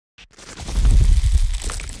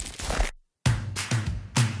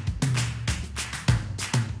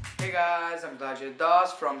guys, I'm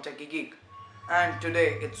Das from TechyGeek, and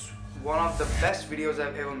today it's one of the best videos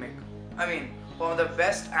I've ever made. One of the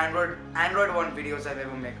best Android One videos I've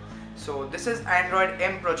ever made. So this is Android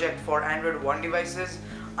M project for Android One devices.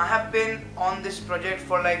 I have been on this project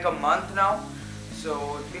for like a month now.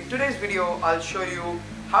 So in today's video, I'll show you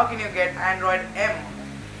how can you get Android M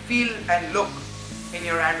feel and look in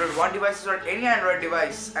your Android One devices or any Android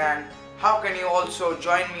device, and how can you also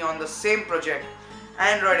join me on the same project,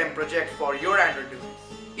 Android M project for your Android device.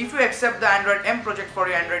 If you accept the Android M project for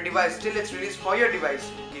your Android device till it's released for your device,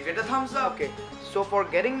 give it a thumbs up. Okay, so for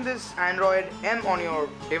getting this Android M on your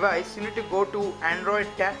device, you need to go to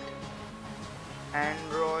androidtat.tk.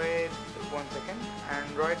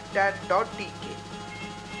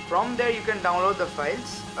 From there you can download the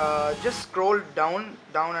files. Just scroll down,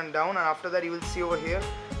 and after that you will see over here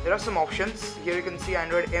there are some options. Here you can see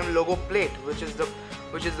Android M logo plate, which is the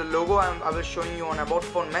logo I will show you on About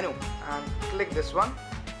Phone menu, and click this one.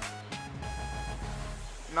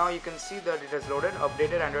 Now you can see that it has loaded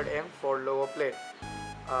updated Android M for logo plate.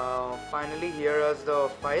 Finally, here are the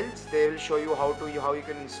files. They will show you how you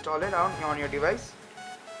can install it on your device.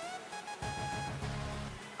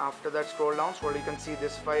 After that, scroll down, you can see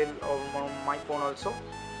this file on my phone also.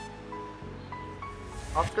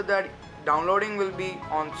 After that, downloading will be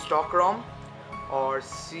on stock ROM or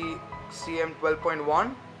CM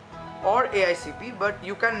 12.1 or AICP, but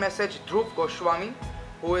you can message Dhruv Goswami,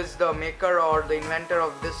 who is the maker or the inventor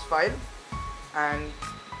of this file, and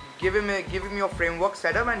give him your framework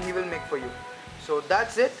setup and he will make for you. So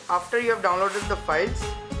that's it. After you have downloaded the files,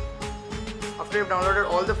 after you have downloaded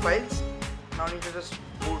all the files, now you need to just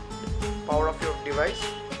power off your device.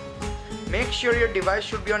 Make sure your device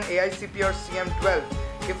should be on AICP or CM12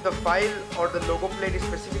 if the file or the logo plate is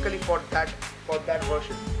specifically for that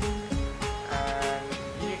version. And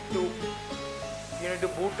you need to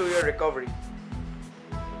boot to your recovery.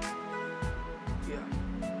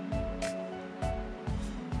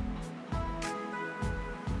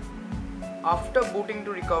 After booting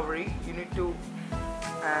to recovery,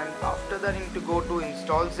 after that you need to go to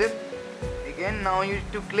install zip. Again, now you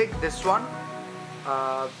need to click this one.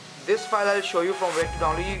 This file I'll show you from where to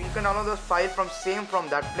download. You can download the file from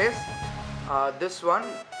that place. This one,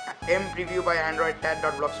 M preview by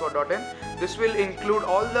androidtat.blogspot.in. This will include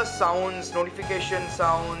all the sounds, notification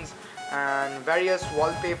sounds, and various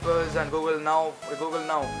wallpapers and Google Now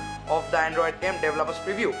of the Android M developers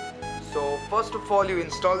preview. So first of all, you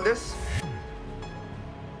install this.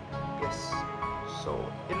 Yes, so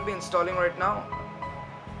it will be installing right now.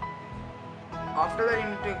 After that, you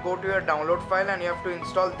need to go to your download file and you have to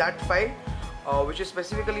install that file, which is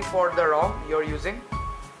specifically for the ROM you're using.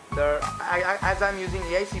 As I'm using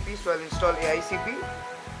AICP, so I'll install AICP.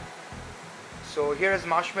 So here is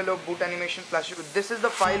Marshmallow boot animation flash. This is the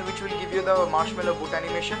file which will give you the Marshmallow boot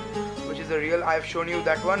animation, which is the real. I have shown you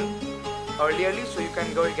that one earlierly, so you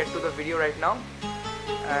can go get to the video right now.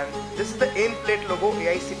 And this is the M plate logo,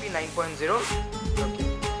 AICP 9.0. Okay,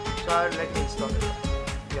 so let me install it.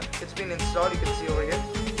 Yeah, it's been installed, you can see over here.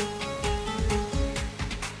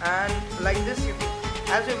 And like this,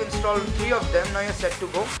 as you've installed 3 of them, now you're set to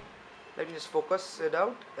go. Let me just focus it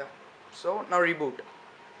out. Yeah. So now reboot.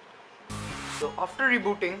 So after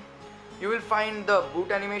rebooting, you will find the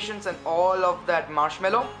boot animations and all of that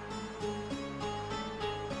Marshmallow.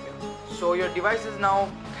 Yeah. So your device now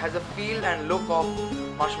has a feel and look of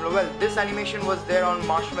Marshmallow. Well, this animation was there on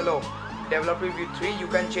Marshmallow Developer Preview 3. You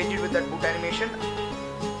can change it with that boot animation.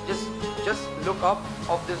 Just look up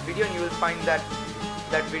of this video and you will find that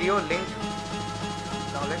video link.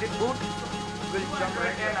 Now let it boot. We'll jump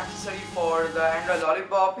right in. Accessory for the Android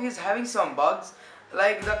Lollipop is having some bugs,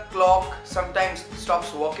 like the clock sometimes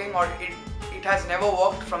stops working, or it has never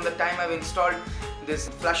worked from the time I've installed this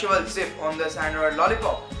flashable zip on this Android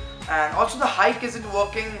Lollipop. And also the hike isn't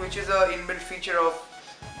working, which is an inbuilt feature of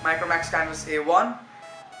Micromax Canvas A1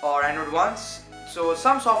 or Android Ones. So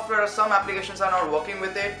some software or some applications are not working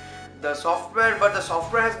with it. But the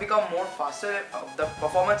software has become more faster. The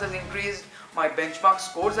performance has increased. My benchmark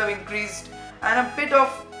scores have increased, and a bit of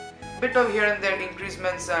here and there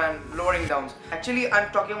increments and lowering downs. Actually, I'm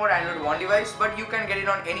talking about Android One device, but you can get it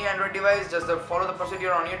on any Android device. Just follow the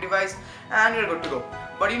procedure on your device, and you're good to go.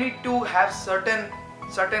 But you need to have certain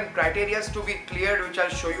criteria to be cleared, which I'll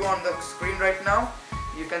show you on the screen right now.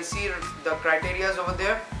 You can see the criteria over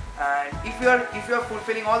there, and if you are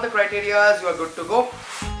fulfilling all the criteria, you are good to go.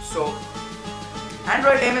 So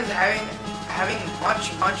Android M is having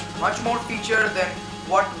much more feature than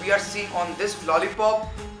what we are seeing on this Lollipop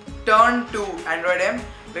turned to Android M.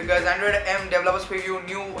 because Android M Developers Preview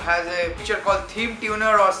new has a feature called Theme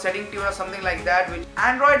Tuner or Setting Tuner, something like that, which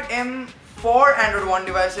Android M for Android 1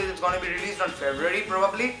 devices it's going to be released on February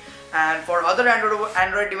probably, and for other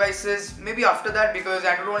Android devices maybe after that, because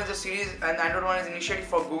Android 1 is a series and Android 1 is initiative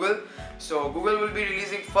for Google. So Google will be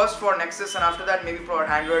releasing first for Nexus, and after that maybe for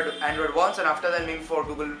Android ones, and after that maybe for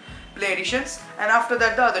Google Play editions, and after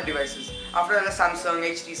that the other devices. After that the Samsung,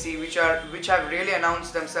 HTC, which have really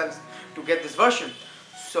announced themselves to get this version.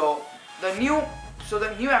 So the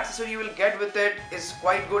new accessory you will get with it is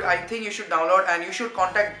quite good. I think you should download, and you should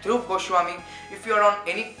contact Dhruv Goswami if you are on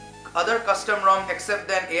any other custom ROM except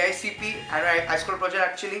than AICP and iScroll project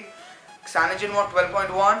actually, CyanogenMod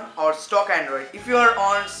 12.1 or stock Android. If you are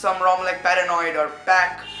on some ROM like Paranoid or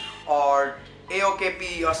PAC or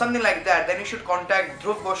AOKP or something like that, then you should contact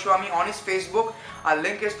Dhruv Goswami on his Facebook. I'll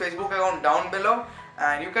link his Facebook account down below,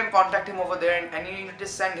 and you can contact him over there, and you need to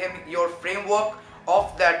send him your framework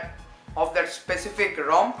of that specific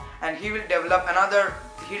ROM, and he'll develop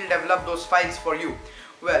those files for you.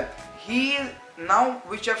 Well, now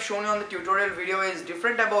which I've shown you on the tutorial video is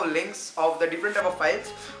different type of links of the different type of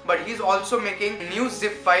files, but he's also making a new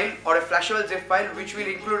zip file or a flashable zip file which will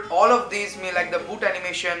include all of these, like the boot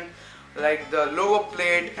animation, like the logo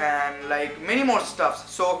plate, and like many more stuff.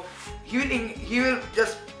 So he will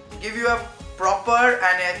just give you a proper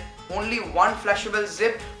and only one flashable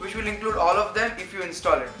zip which will include all of them if you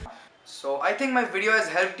install it. So I think my video has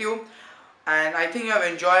helped you, and I think you have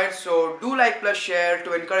enjoyed. So do like plus share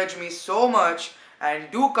to encourage me so much, and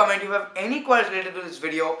do comment if you have any queries related to this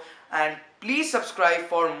video, and please subscribe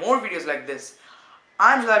for more videos like this.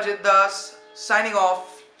 I'm Rajit Das signing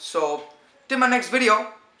off. So till my next video,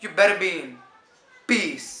 you better be in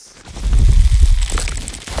peace.